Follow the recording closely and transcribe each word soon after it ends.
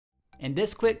In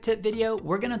this quick tip video,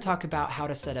 we're going to talk about how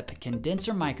to set up a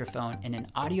condenser microphone and an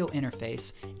audio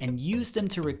interface and use them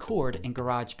to record in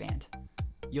GarageBand.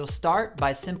 You'll start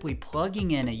by simply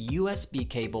plugging in a USB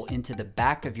cable into the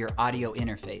back of your audio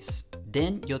interface.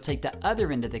 Then you'll take the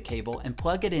other end of the cable and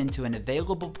plug it into an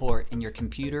available port in your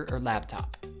computer or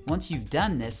laptop. Once you've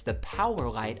done this, the power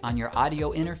light on your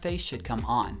audio interface should come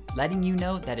on, letting you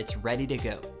know that it's ready to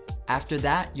go. After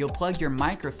that, you'll plug your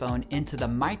microphone into the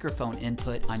microphone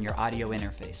input on your audio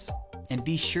interface. And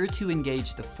be sure to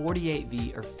engage the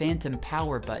 48V or phantom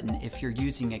power button if you're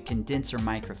using a condenser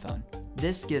microphone.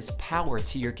 This gives power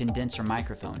to your condenser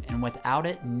microphone, and without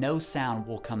it, no sound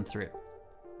will come through.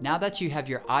 Now that you have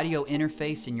your audio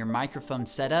interface and your microphone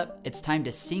set up, it's time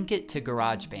to sync it to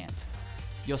GarageBand.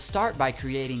 You'll start by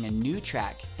creating a new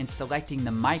track and selecting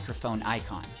the microphone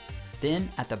icon.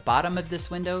 Then, at the bottom of this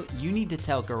window, you need to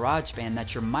tell GarageBand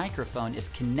that your microphone is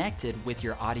connected with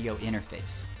your audio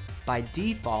interface. By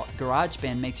default,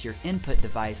 GarageBand makes your input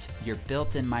device your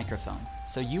built-in microphone,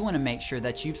 so you want to make sure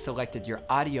that you've selected your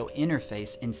audio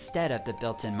interface instead of the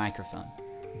built-in microphone.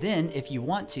 Then, if you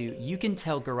want to, you can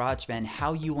tell GarageBand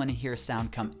how you want to hear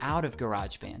sound come out of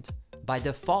GarageBand. By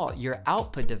default, your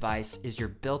output device is your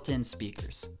built-in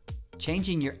speakers.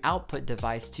 Changing your output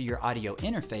device to your audio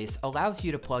interface allows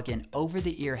you to plug in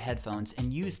over-the-ear headphones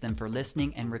and use them for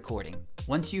listening and recording.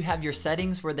 Once you have your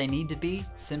settings where they need to be,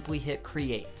 simply hit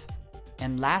Create.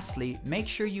 And lastly, make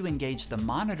sure you engage the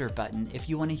monitor button if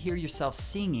you want to hear yourself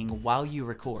singing while you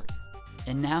record.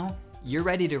 And now, you're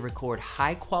ready to record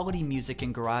high-quality music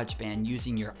in GarageBand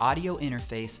using your audio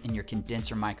interface and your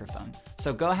condenser microphone.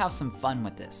 So go have some fun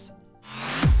with this.